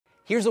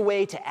Here's a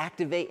way to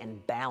activate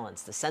and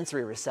balance the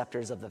sensory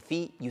receptors of the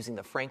feet using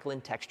the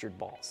Franklin textured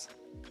balls.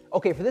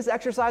 Okay, for this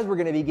exercise, we're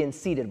gonna begin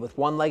seated with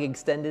one leg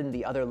extended and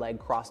the other leg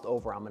crossed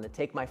over. I'm gonna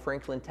take my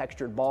Franklin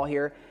textured ball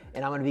here,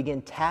 and I'm gonna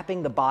begin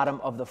tapping the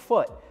bottom of the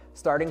foot,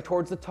 starting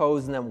towards the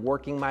toes and then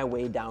working my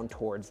way down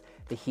towards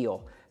the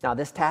heel. Now,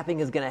 this tapping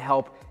is gonna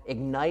help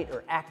ignite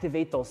or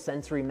activate those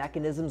sensory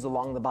mechanisms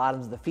along the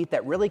bottoms of the feet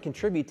that really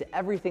contribute to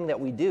everything that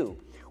we do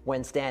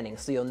when standing.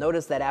 So you'll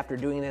notice that after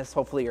doing this,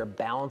 hopefully your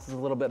balance is a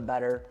little bit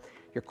better,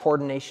 your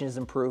coordination is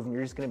improved, and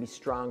you're just gonna be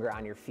stronger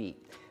on your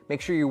feet. Make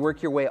sure you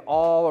work your way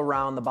all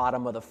around the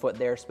bottom of the foot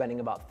there,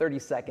 spending about 30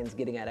 seconds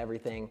getting at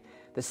everything.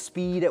 The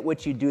speed at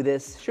which you do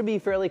this should be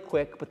fairly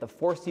quick, but the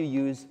force you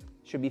use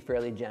should be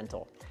fairly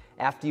gentle.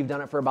 After you've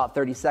done it for about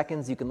 30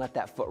 seconds, you can let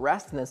that foot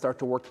rest and then start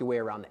to work your way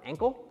around the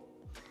ankle.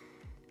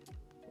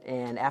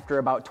 And after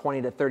about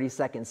 20 to 30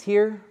 seconds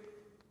here,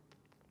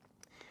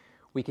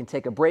 we can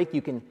take a break.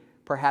 You can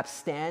perhaps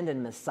stand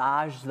and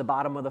massage the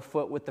bottom of the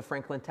foot with the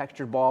Franklin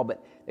textured ball.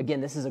 But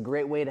again, this is a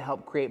great way to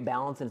help create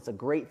balance, and it's a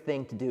great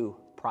thing to do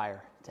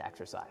prior to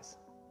exercise.